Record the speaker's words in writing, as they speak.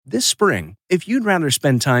This spring, if you'd rather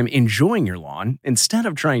spend time enjoying your lawn instead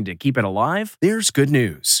of trying to keep it alive, there's good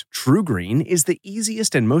news. TruGreen is the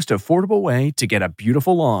easiest and most affordable way to get a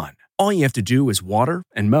beautiful lawn. All you have to do is water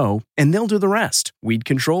and mow, and they'll do the rest. Weed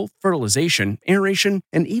control, fertilization, aeration,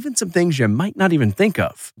 and even some things you might not even think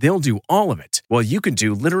of. They'll do all of it, while you can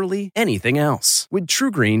do literally anything else. With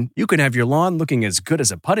TruGreen, you can have your lawn looking as good as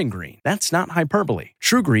a putting green. That's not hyperbole.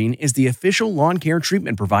 TruGreen is the official lawn care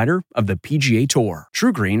treatment provider of the PGA Tour.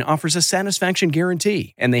 TruGreen offers a satisfaction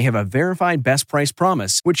guarantee, and they have a verified best price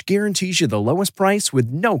promise, which guarantees you the lowest price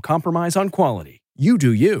with no compromise on quality. You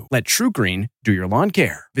do you. Let TruGreen do your lawn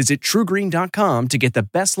care. Visit TruGreen.com to get the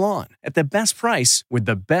best lawn at the best price with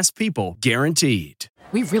the best people guaranteed.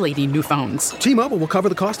 We really need new phones. T-Mobile will cover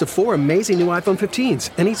the cost of 4 amazing new iPhone 15s,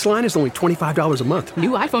 and each line is only $25 a month.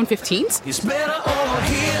 New iPhone 15s? It's better over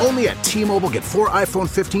here. Only at T-Mobile, get 4 iPhone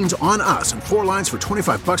 15s on us and 4 lines for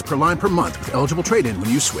 $25 per line per month with eligible trade-in when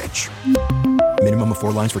you switch. Minimum of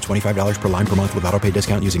 4 lines for $25 per line per month with autopay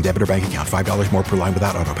discount using debit or bank account. $5 more per line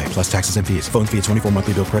without autopay, plus taxes and fees. Phone fee at 24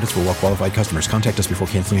 monthly bill credits for well-qualified customers. Contact us before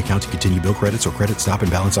canceling account to continue bill credits or credit stop and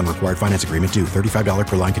balance on required finance agreement due. $35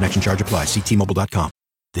 per line connection charge applies. See T-Mobile.com.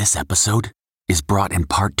 This episode is brought in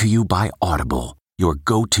part to you by Audible, your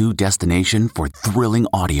go-to destination for thrilling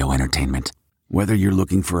audio entertainment. Whether you're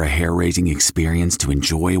looking for a hair-raising experience to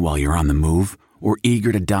enjoy while you're on the move or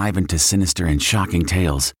eager to dive into sinister and shocking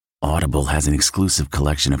tales, Audible has an exclusive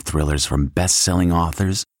collection of thrillers from best-selling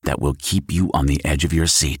authors that will keep you on the edge of your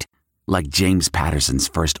seat. Like James Patterson's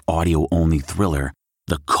first audio-only thriller,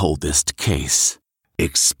 The Coldest Case.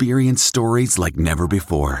 Experience stories like never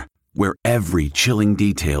before, where every chilling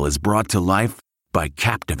detail is brought to life by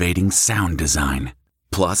captivating sound design.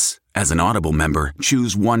 Plus, as an Audible member,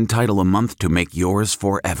 choose one title a month to make yours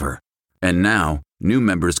forever. And now, new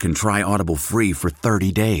members can try Audible free for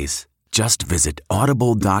 30 days. Just visit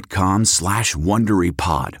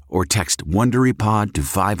audible.com/WonderyPod or text WonderyPod to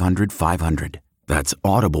 500-500. That's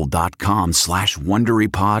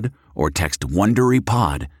audible.com/WonderyPod or text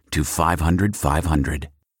WonderyPod to 500-500.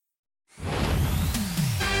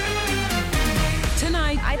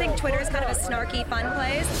 I think Twitter is kind of a snarky, fun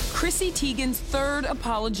place. Chrissy Teigen's third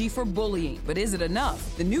apology for bullying. But is it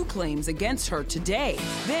enough? The new claims against her today.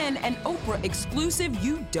 Then an Oprah exclusive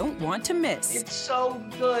you don't want to miss. It's so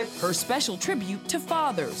good. Her special tribute to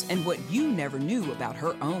fathers and what you never knew about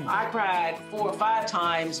her own. I cried 4 or 5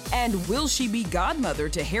 times. And will she be godmother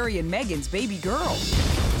to Harry and Meghan's baby girl?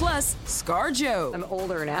 Plus, ScarJo. I'm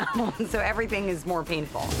older now, so everything is more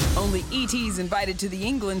painful. Only E.T.'s invited to the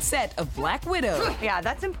England set of Black Widow. Yeah,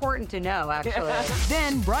 that's important to know, actually.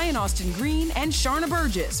 Then Brian Austin Green and Sharna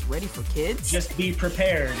Burgess. Ready for kids? Just be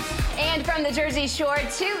prepared. And from the Jersey Shore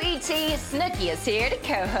to E.T., Snooki is here to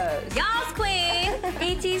co-host. Y'all's queen.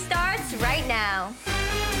 E.T. starts right now.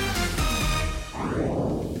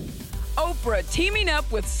 Oprah teaming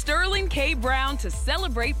up with Sterling K. Brown to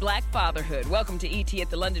celebrate Black fatherhood. Welcome to ET at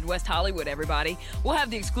the London West Hollywood, everybody. We'll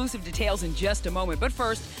have the exclusive details in just a moment. But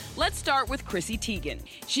first, let's start with Chrissy Teigen.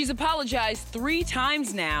 She's apologized 3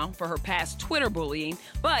 times now for her past Twitter bullying,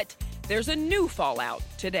 but there's a new fallout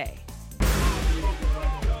today.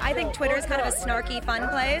 I think Twitter is kind of a snarky, fun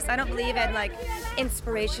place. I don't believe in,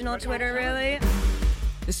 inspirational Twitter, really.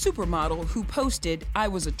 The supermodel who posted, "I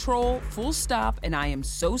was a troll, full stop, and I am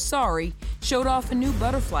so sorry," showed off a new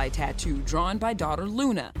butterfly tattoo drawn by daughter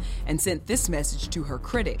Luna and sent this message to her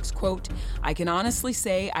critics, quote, "I can honestly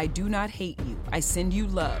say I do not hate you. I send you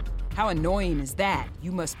love. How annoying is that?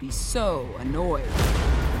 You must be so annoyed."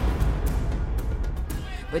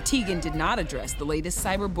 But Teigen did not address the latest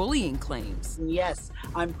cyberbullying claims. Yes,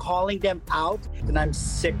 I'm calling them out, and I'm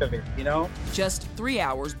sick of it, Just 3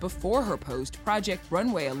 hours before her post, Project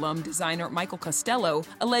Runway alum designer Michael Costello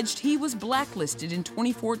alleged he was blacklisted in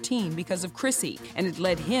 2014 because of Chrissy, and it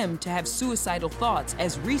led him to have suicidal thoughts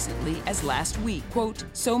as recently as last week. Quote,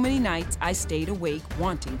 "So many nights I stayed awake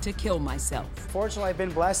wanting to kill myself." Fortunately, I've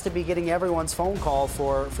been blessed to be getting everyone's phone call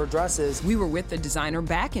for dresses. We were with the designer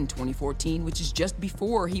back in 2014, which is just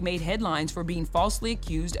before he made headlines for being falsely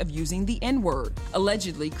accused of using the N-word.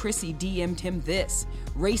 Allegedly, Chrissy DM'd him this: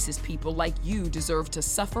 "Racist people like you deserve to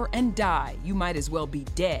suffer and die. You might as well be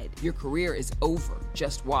dead. Your career is over.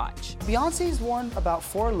 Just watch." Beyonce's worn about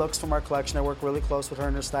 4 looks from our collection. I work really close with her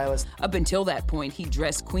and her stylist. Up until that point, he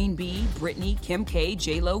dressed Queen Bee, Britney, Kim K,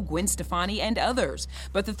 J-Lo, Gwen Stefani, and others.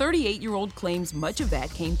 But the 38-year-old claims much of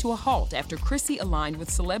that came to a halt after Chrissy aligned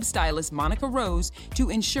with celeb stylist Monica Rose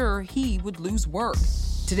to ensure he would lose work.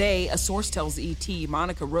 Today, a source tells ET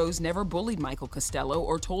Monica Rose never bullied Michael Costello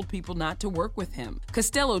or told people not to work with him.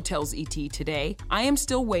 Costello tells ET today, I am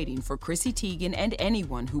still waiting for Chrissy Teigen and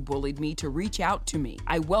anyone who bullied me to reach out to me.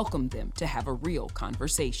 I welcome them to have a real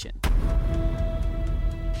conversation.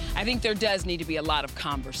 I think there does need to be a lot of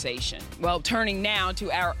conversation. Well, turning now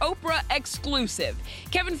to our Oprah exclusive.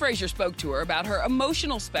 Kevin Frazier spoke to her about her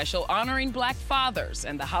emotional special honoring Black fathers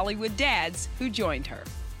and the Hollywood dads who joined her.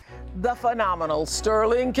 The phenomenal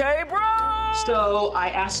Sterling K. Brown. So I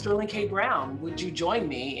asked Sterling K. Brown, would you join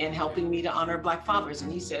me in helping me to honor Black fathers? And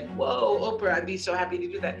he said, whoa, Oprah, I'd be so happy to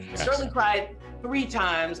do that. Yes. Sterling cried 3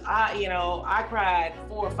 times. I cried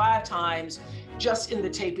 4 or 5 times just in the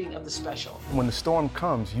taping of the special. When the storm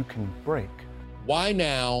comes, you can break. Why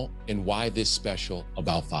now and why this special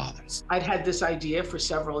about fathers? I'd had this idea for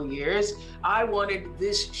several years. I wanted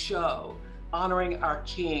this show honoring our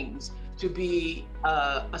kings to be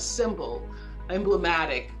a symbol,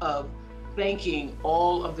 emblematic of thanking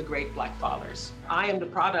all of the great Black fathers. I am the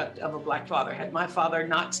product of a Black father. Had my father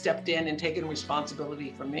not stepped in and taken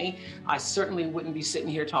responsibility for me, I certainly wouldn't be sitting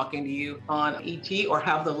here talking to you on ET or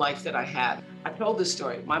have the life that I had. I told this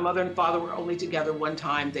story. My mother and father were only together one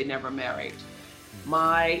time. They never married.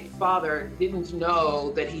 My father didn't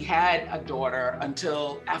know that he had a daughter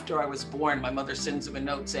until after I was born. My mother sends him a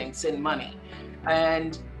note saying, send money.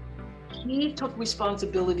 And he took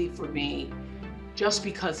responsibility for me just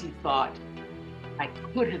because he thought I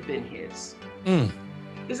could have been his.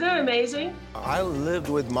 Isn't that amazing? I lived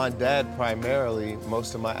with my dad primarily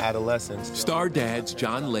most of my adolescence. Star dads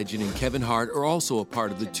John Legend and Kevin Hart are also a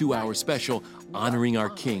part of the 2-hour special Honoring Our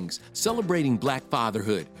Kings, celebrating Black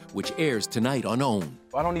fatherhood, which airs tonight on OWN.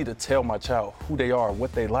 I don't need to tell my child who they are,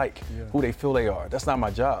 what they like, who they feel they are. That's not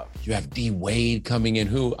my job. You have D. Wade coming in,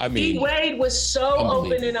 D. Wade was so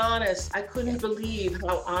open and honest. I couldn't believe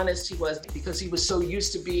how honest he was because he was so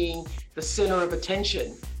used to being the center of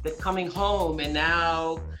attention, that coming home and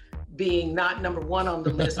now being not number 1 on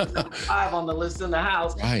the list, number 5 on the list in the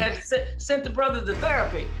house, had sent the brother to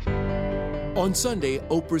therapy. On Sunday,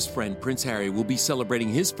 Oprah's friend Prince Harry will be celebrating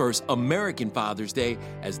his first American Father's Day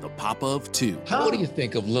as the Papa of 2. What do you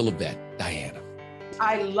think of Lilibet, Diana?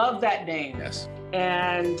 I love that name. Yes.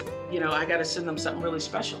 And, I got to send them something really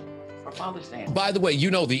special for Father's Day. By the way,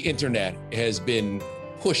 the internet has been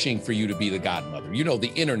pushing for you to be the godmother.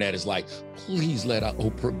 The internet is like, please let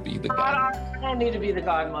Oprah be the godmother. I don't need to be the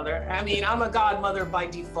godmother. I mean, I'm a godmother by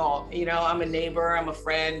default. I'm a neighbor, I'm a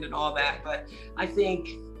friend and all that. But I think,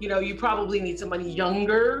 you probably need somebody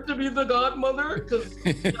younger to be the godmother because,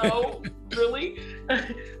 really.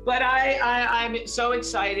 But I'm so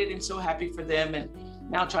excited and so happy for them and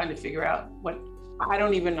now trying to figure out I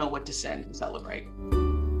don't even know what to send to celebrate.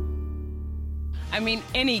 I mean,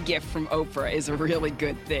 any gift from Oprah is a really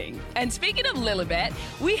good thing. And speaking of Lilibet,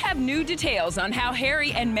 we have new details on how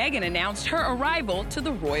Harry and Meghan announced her arrival to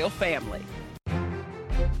the royal family.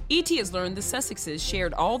 E.T. has learned the Sussexes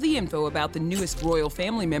shared all the info about the newest royal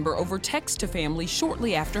family member over text to family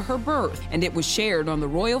shortly after her birth, and it was shared on the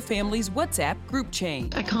royal family's WhatsApp group chain.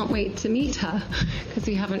 I can't wait to meet her because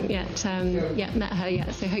we haven't yet met her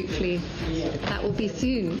yet, so hopefully that will be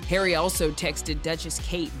soon. Harry also texted Duchess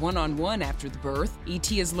Kate one-on-one after the birth.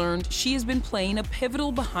 E.T. has learned she has been playing a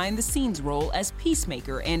pivotal behind-the-scenes role as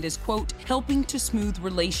peacemaker and is, quote, helping to smooth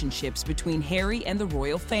relationships between Harry and the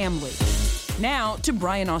royal family. Now to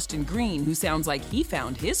Brian Austin Green, who sounds like he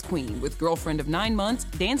found his queen with girlfriend of 9 months,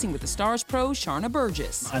 Dancing with the Stars pro Sharna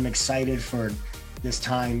Burgess. I'm excited for this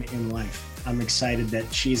time in life. I'm excited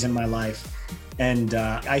that she's in my life, and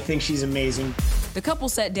I think she's amazing. The couple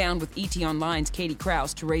sat down with ET Online's Katie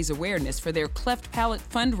Krause to raise awareness for their Cleft Palate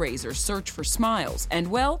fundraiser, Search for Smiles.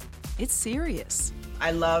 And, well, it's serious. I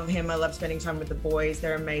love him. I love spending time with the boys.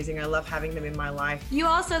 They're amazing. I love having them in my life. You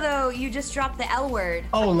also, though, you just dropped the L word.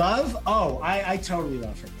 Oh, love? Oh, I totally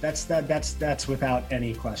love her. That's without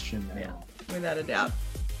any question. Yeah, without a doubt.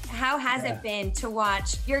 How has it been to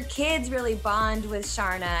watch your kids really bond with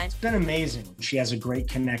Sharna? It's been amazing. She has a great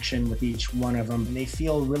connection with each one of them, and they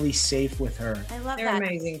feel really safe with her. I love They're that. They're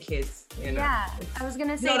amazing kids. Yeah, I was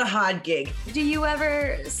gonna say. Not a hard gig. Do you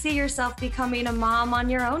ever see yourself becoming a mom on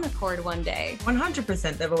your own accord one day?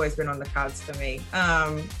 100%. They've always been on the cards for me.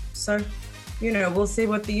 So, we'll see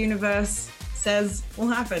what the universe says will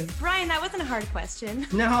happen. Brian, that wasn't a hard question.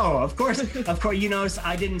 No, of course. You notice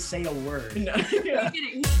I didn't say a word. No.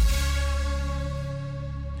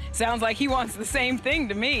 Sounds like he wants the same thing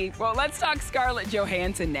to me. Well, let's talk Scarlett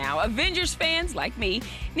Johansson now. Avengers fans, like me,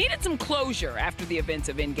 needed some closure after the events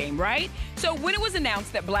of Endgame, right? So when it was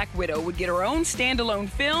announced that Black Widow would get her own standalone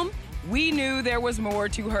film, we knew there was more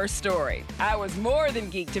to her story. I was more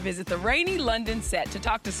than geeked to visit the rainy London set to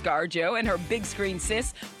talk to ScarJo and her big screen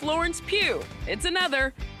sis, Florence Pugh. It's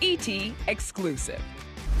another E.T. exclusive.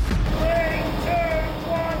 3, 2,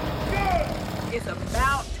 1, go! It's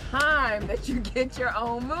about time that you get your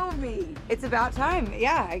own movie. It's about time.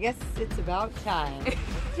 Yeah, I guess it's about time.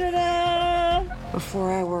 Ta-da!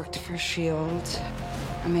 Before I worked for S.H.I.E.L.D.,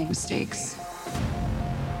 I made mistakes.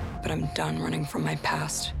 But I'm done running from my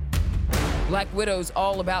past. Black Widow's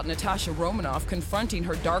all about Natasha Romanoff confronting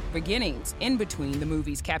her dark beginnings in between the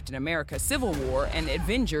movies Captain America: Civil War and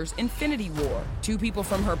Avengers: Infinity War. Two people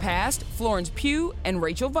from her past, Florence Pugh and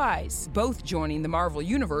Rachel Weisz, both joining the Marvel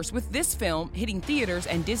Universe with this film hitting theaters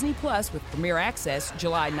and Disney Plus with premiere access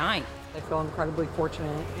July 9th. I feel incredibly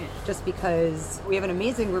fortunate just because we have an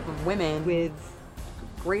amazing group of women with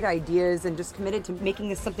great ideas and just committed to making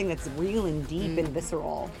this something that's real and deep and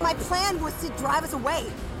visceral. My plan was to drive us away.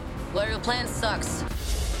 Well, your plan sucks.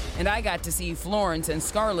 And I got to see Florence and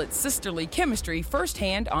Scarlett's sisterly chemistry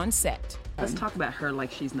firsthand on set. Let's talk about her like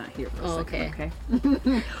she's not here for a second, okay?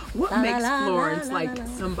 What makes Florence like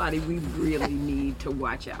somebody we really need to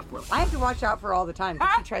watch out for? I have to watch out for all the time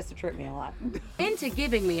because she tries to trip me a lot. Into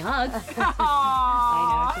giving me hugs.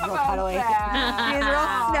 I know, she's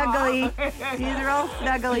real cuddly. She's real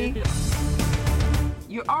snuggly.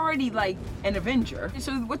 You're already like an Avenger.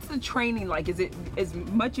 So what's the training like? Is it as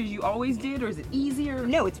much as you always did, or is it easier?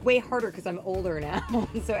 No, it's way harder because I'm older now,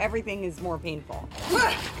 so everything is more painful.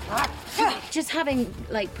 Just having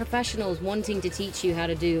like professionals wanting to teach you how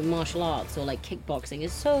to do martial arts or like kickboxing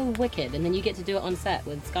is so wicked, and then you get to do it on set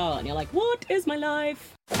with Scarlett, and you're like, what is my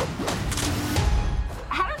life?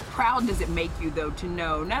 How proud does it make you, though, to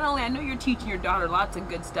know, not only I know you're teaching your daughter lots of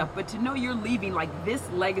good stuff, but to know you're leaving like this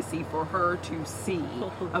legacy for her to see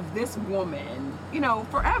of this woman, you know,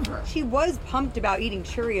 forever. She was pumped about eating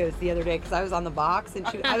Cheerios the other day because I was on the box, and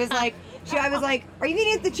I was like, are you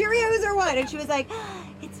eating the Cheerios or what? And she was like,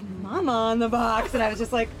 it's Mama on the box, and I was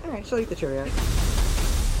just like, all right, she'll eat the Cheerios.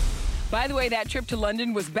 By the way, that trip to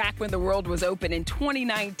London was back when the world was open in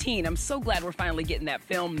 2019. I'm so glad we're finally getting that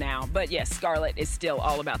film now. But yes, Scarlett is still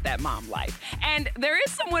all about that mom life. And there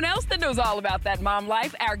is someone else that knows all about that mom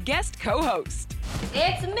life, our guest co-host.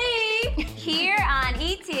 It's me, here on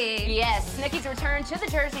E.T. Yes, Snooki's returned to the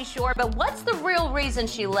Jersey Shore, but what's the real reason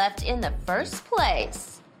she left in the first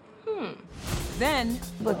place? Then,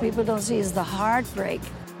 What people don't see is the heartbreak.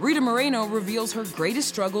 Rita Moreno reveals her greatest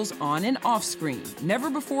struggles on and off screen,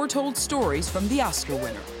 never-before-told stories from the Oscar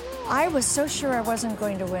winner. I was so sure I wasn't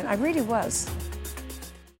going to win. I really was.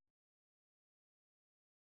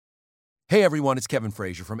 Hey everyone, it's Kevin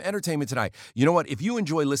Frazier from Entertainment Tonight. You know what? If you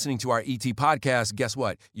enjoy listening to our ET podcast, guess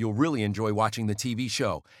what? You'll really enjoy watching the TV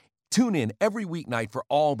show. Tune in every weeknight for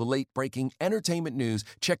all the late-breaking entertainment news.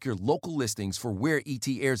 Check your local listings for where ET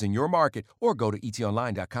airs in your market or go to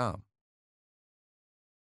etonline.com.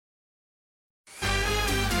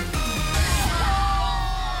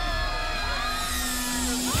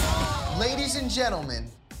 Ladies and gentlemen,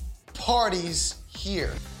 party's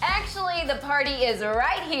here. Actually, the party is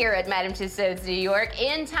right here at Madame Tussauds, New York,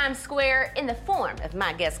 in Times Square, in the form of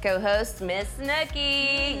my guest co-host, Miss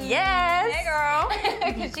Snooki. Yes. Hey,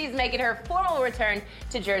 girl. She's making her formal return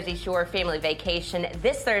to Jersey Shore family vacation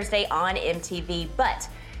this Thursday on MTV. But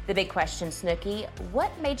the big question, Snooki,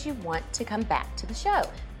 what made you want to come back to the show?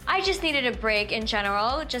 I just needed a break in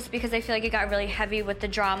general, just because I feel like it got really heavy with the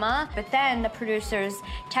drama. But then the producers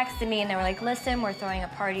texted me and they were like, listen, we're throwing a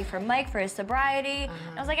party for Mike for his sobriety.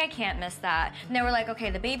 And I was like, I can't miss that. And they were like, okay,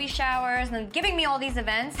 the baby showers, and then giving me all these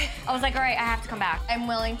events. I was like, all right, I have to come back. I'm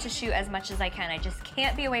willing to shoot as much as I can. I just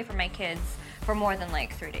can't be away from my kids for more than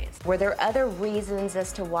like 3 days. Were there other reasons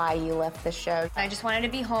as to why you left the show? I just wanted to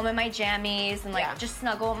be home in my jammies and like just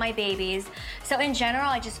snuggle with my babies. So in general,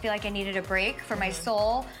 I just feel like I needed a break for my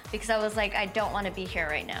soul because I was like, I don't want to be here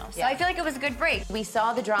right now. So I feel like it was a good break. We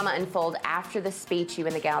saw the drama unfold after the speech you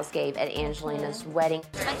and the gals gave at Angelina's wedding.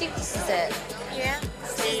 I think this is it. Yeah?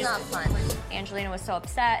 This is not fun. Angelina was so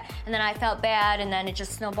upset, and then I felt bad, and then it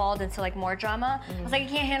just snowballed into like more drama. I was like, I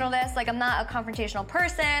can't handle this. Like, I'm not a confrontational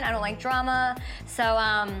person. I don't like drama. So,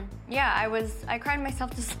 yeah, I cried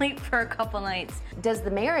myself to sleep for a couple nights. Does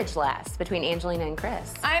the marriage last between Angelina and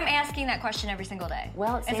Chris? I'm asking that question every single day.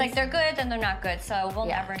 Well, it's like they're good, then they're not good. So we'll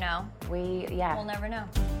never know. We'll never know.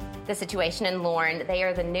 The Situation and Lauren, they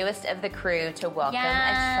are the newest of the crew to welcome a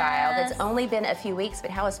child. It's only been a few weeks,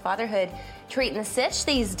 but how is fatherhood treating the sitch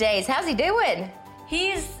these days? How's he doing?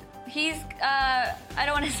 He's I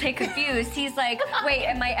don't want to say confused. He's like, wait,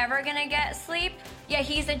 am I ever gonna get sleep? Yeah,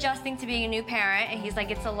 he's adjusting to being a new parent, and he's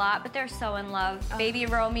like, it's a lot, but they're so in love. Baby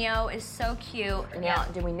Romeo is so cute. Now,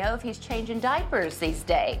 do we know if he's changing diapers these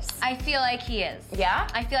days? I feel like he is. Yeah?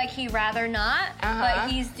 I feel like he'd rather not, but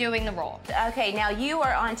he's doing the role. Okay, now you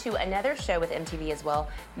are on to another show with MTV as well,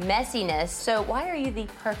 Messiness. So why are you the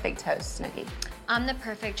perfect host, Snooki? I'm the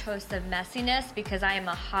perfect host of Messiness because I am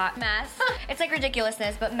a hot mess. It's like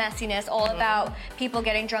ridiculousness, but messiness, all about people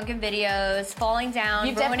getting drunk in videos, falling down,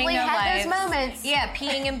 You've ruining definitely their had lives. those moments. Yeah,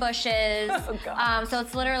 peeing in bushes. Oh, God. So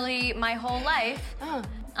it's literally my whole life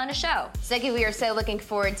on a show. Snooki, we are so looking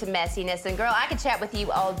forward to Messiness. And girl, I could chat with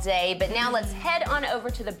you all day, but now let's head on over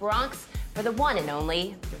to the Bronx for the one and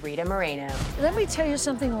only Rita Moreno. Let me tell you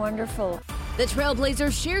something wonderful. The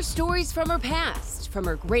Trailblazer shares stories from her past, from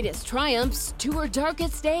her greatest triumphs to her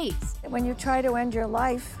darkest days. When you try to end your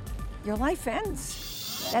life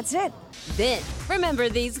ends. That's it. Then, remember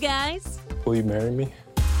these guys? Will you marry me?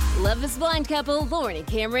 Love is Blind couple Lauren and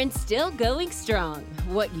Cameron still going strong.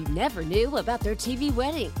 What you never knew about their TV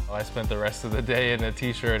wedding. I spent the rest of the day in a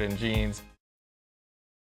t-shirt and jeans.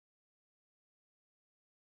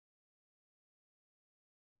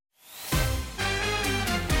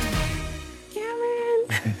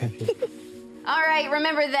 All right,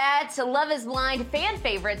 remember that. Love is Blind fan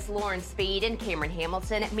favorites Lauren Speed and Cameron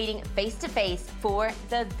Hamilton meeting face-to-face for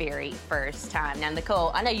the very first time. Now,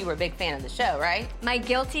 Nicole, I know you were a big fan of the show, right? My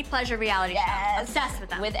guilty pleasure reality show. Obsessed with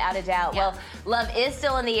them. Without a doubt. Yeah. Well, love is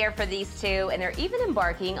still in the air for these two, and they're even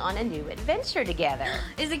embarking on a new adventure together.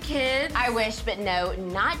 Is it kids? I wish, but no,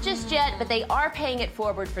 not just yet, but they are paying it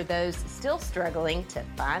forward for those still struggling to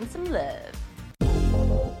find some love.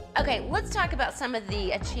 Okay, let's talk about some of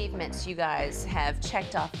the achievements you guys have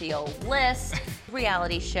checked off the old list.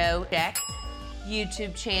 Reality show, check.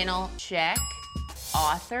 YouTube channel, check.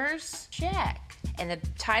 Authors, check. And the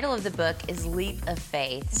title of the book is Leap of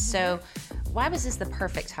Faith. So why was this the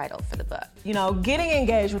perfect title for the book? You know, getting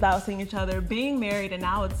engaged without seeing each other, being married, and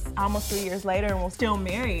now it's almost 3 years later and we're still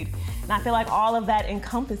married. And I feel like all of that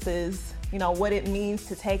encompasses, you know, what it means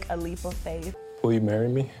to take a leap of faith. Will you marry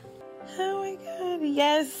me? Oh my God,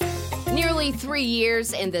 yes. Nearly 3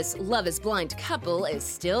 years, and this Love is Blind couple is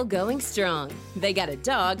still going strong. They got a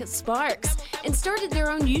dog, Sparks, and started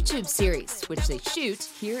their own YouTube series, which they shoot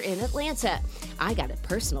here in Atlanta. I got a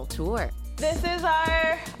personal tour. This is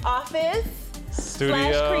our office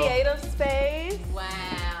Studio. / creative space.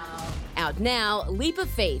 Wow. Out now, Leap of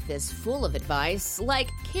Faith is full of advice, like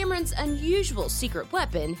Cameron's unusual secret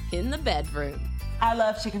weapon in the bedroom. I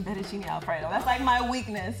love chicken fettuccine Alfredo. That's like my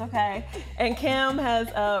weakness, okay? And Cam has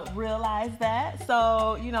realized that.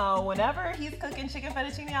 So, you know, whenever he's cooking chicken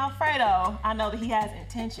fettuccine Alfredo, I know that he has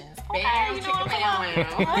intentions. Okay, you know what I'm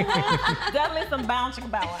saying? Definitely some bound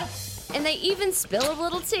chicken bow. And they even spill a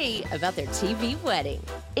little tea about their TV wedding.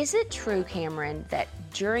 Is it true, Cameron, that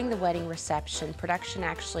during the wedding reception, production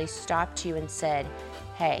actually stopped you and said,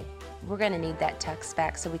 hey, we're gonna need that tux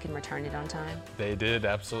back so we can return it on time? They did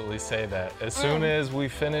absolutely say that. As soon as we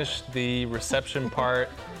finished the reception part,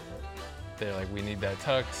 they're like, we need that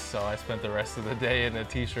tux. So I spent the rest of the day in a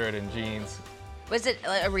t-shirt and jeans. Was it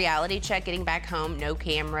a reality check getting back home, no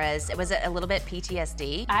cameras? Was it a little bit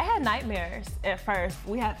PTSD? I had nightmares at first.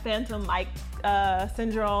 We had phantom Mike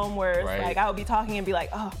syndrome where it's like I would be talking and be like,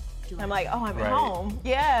 oh, I'm like, oh, I'm at home.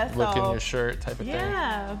 Yeah, so. Look in your shirt type of thing.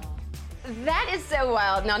 Yeah. That is so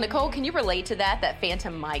wild. Now, Nicole, can you relate to that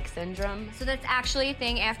Phantom Mike syndrome? So that's actually a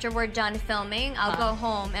thing. After we're done filming, I'll go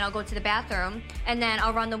home and I'll go to the bathroom and then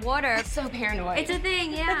I'll run the water. It's so paranoid. It's a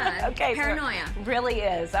thing, yeah. Okay. Paranoia. Really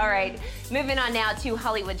is. All right. Moving on now to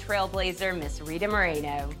Hollywood trailblazer, Miss Rita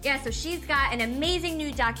Moreno. Yeah, so she's got an amazing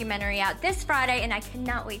new documentary out this Friday and I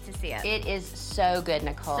cannot wait to see it. It is so good,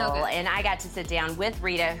 Nicole. So good. And I got to sit down with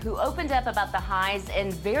Rita, who opened up about the highs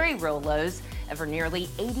and very real lows of her nearly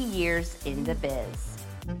 80 years in the biz.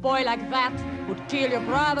 A boy like that would kill your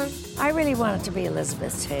brother. I really wanted to be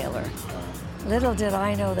Elizabeth Taylor. Little did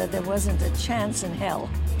I know that there wasn't a chance in hell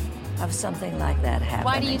of something like that happening.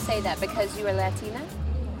 Why do you say that? Because you are Latina?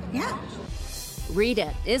 Yeah.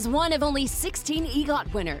 Rita is one of only 16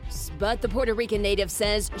 EGOT winners, but the Puerto Rican native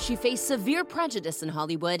says she faced severe prejudice in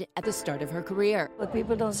Hollywood at the start of her career. What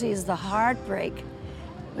people don't see is the heartbreak.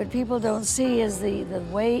 What people don't see is the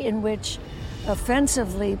way in which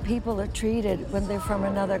offensively people are treated when they're from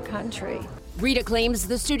another country. Rita claims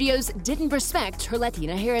the studios didn't respect her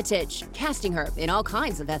Latina heritage, casting her in all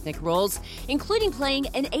kinds of ethnic roles, including playing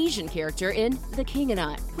an Asian character in The King and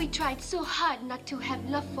I. We tried so hard not to have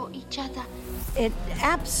love for each other. It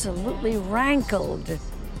absolutely rankled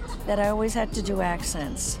that I always had to do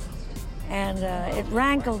accents. And it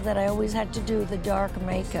rankled that I always had to do the dark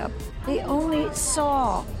makeup. They only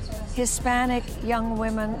saw Hispanic young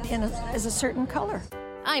women is a certain color.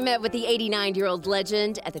 I met with the 89-year-old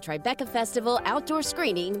legend at the Tribeca Festival outdoor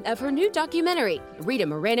screening of her new documentary, Rita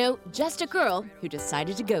Moreno, Just a Girl Who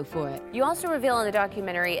Decided to Go For It. You also reveal in the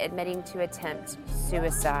documentary admitting to attempt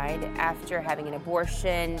suicide after having an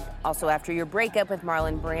abortion, also after your breakup with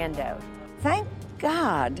Marlon Brando. Thank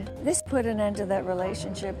God this put an end to that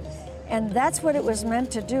relationship, and that's what it was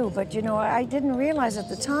meant to do. But you know, I didn't realize at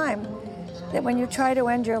the time that when you try to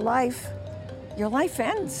end your life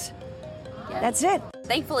ends. Yes. That's it.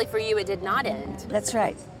 Thankfully for you, it did not end. That's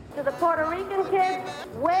right. To the Puerto Rican kids,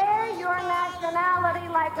 wear your nationality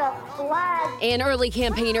like a flag. An early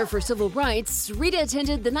campaigner for civil rights, Rita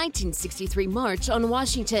attended the 1963 March on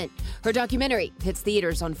Washington. Her documentary hits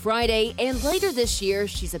theaters on Friday, and later this year,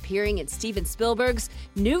 she's appearing in Steven Spielberg's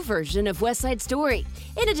new version of West Side Story,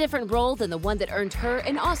 in a different role than the one that earned her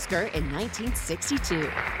an Oscar in 1962.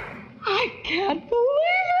 I can't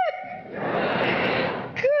believe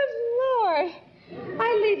it! Good Lord!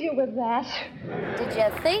 I leave you with that. Did you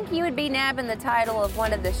think you would be nabbing the title of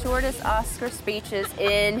one of the shortest Oscar speeches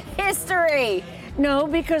in history? No,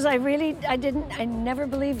 because I never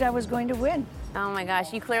believed I was going to win. Oh my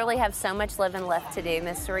gosh, you clearly have so much living left to do,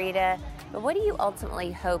 Miss Rita. But what do you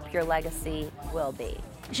ultimately hope your legacy will be?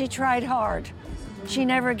 She tried hard. She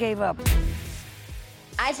never gave up.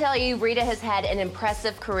 I tell you, Rita has had an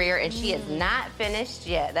impressive career, and she is not finished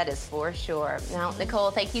yet. That is for sure. Now,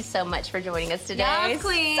 Nicole, thank you so much for joining us today. Yes,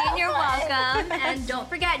 Queen. So You're fun. welcome. And don't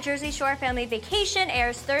forget, Jersey Shore Family Vacation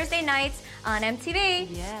airs Thursday nights on MTV.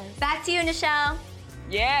 Yes. Back to you, Nichelle.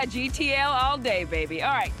 Yeah, GTL all day, baby.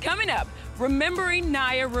 All right, coming up, remembering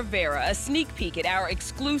Naya Rivera, a sneak peek at our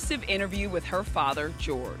exclusive interview with her father,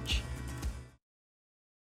 George.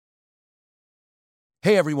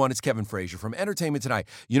 Hey everyone, it's Kevin Frazier from Entertainment Tonight.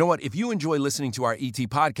 You know what? If you enjoy listening to our ET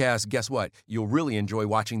podcast, guess what? You'll really enjoy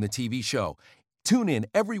watching the TV show. Tune in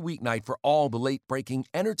every weeknight for all the late-breaking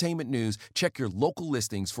entertainment news. Check your local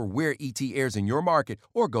listings for where ET airs in your market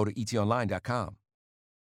or go to etonline.com.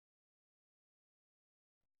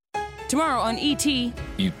 Tomorrow on ET,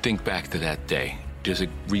 You think back to that day. Does it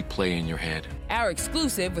replay in your head? our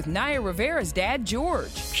exclusive with Naya Rivera's dad,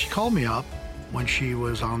 George. She called me up when she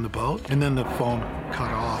was on the boat, and then the phone cut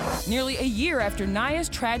off. Nearly a year after Naya's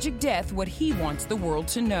tragic death, what he wants the world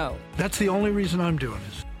to know. That's the only reason I'm doing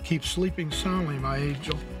this. Keep sleeping soundly, my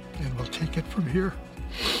angel, and we'll take it from here.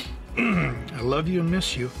 I love you and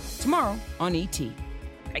miss you. Tomorrow on ET.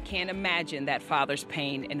 I can't imagine that father's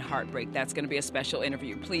pain and heartbreak. That's going to be a special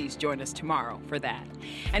interview. Please join us tomorrow for that.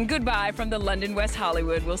 And goodbye from the London West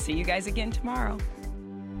Hollywood. We'll see you guys again tomorrow.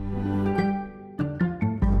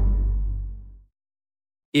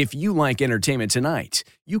 If you like Entertainment Tonight,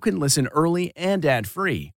 you can listen early and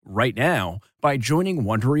ad-free right now by joining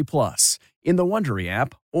Wondery Plus in the Wondery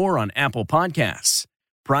app or on Apple Podcasts.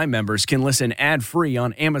 Prime members can listen ad-free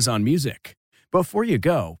on Amazon Music. Before you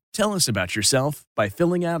go, tell us about yourself by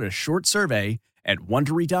filling out a short survey at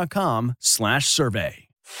Wondery.com/survey.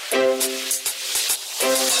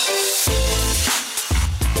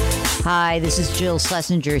 Hi, this is Jill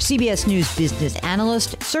Schlesinger, CBS News business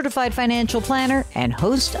analyst, certified financial planner, and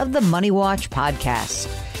host of the Money Watch podcast.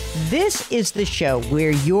 This is the show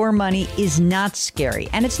where your money is not scary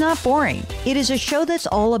and it's not boring. It is a show that's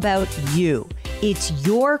all about you. It's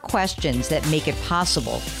your questions that make it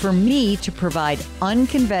possible for me to provide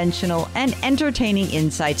unconventional and entertaining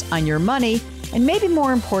insights on your money, and maybe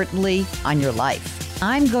more importantly, on your life.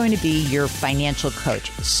 I'm going to be your financial coach,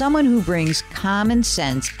 someone who brings common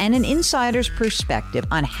sense and an insider's perspective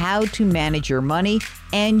on how to manage your money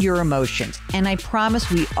and your emotions. And I promise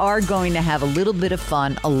we are going to have a little bit of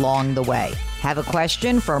fun along the way. Have a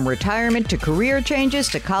question from retirement to career changes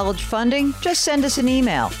to college funding? Just send us an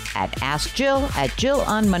email at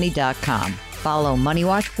askjill@jillonmoney.com. Follow Money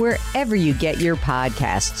Watch wherever you get your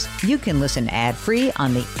podcasts. You can listen ad-free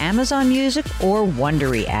on the Amazon Music or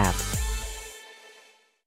Wondery app.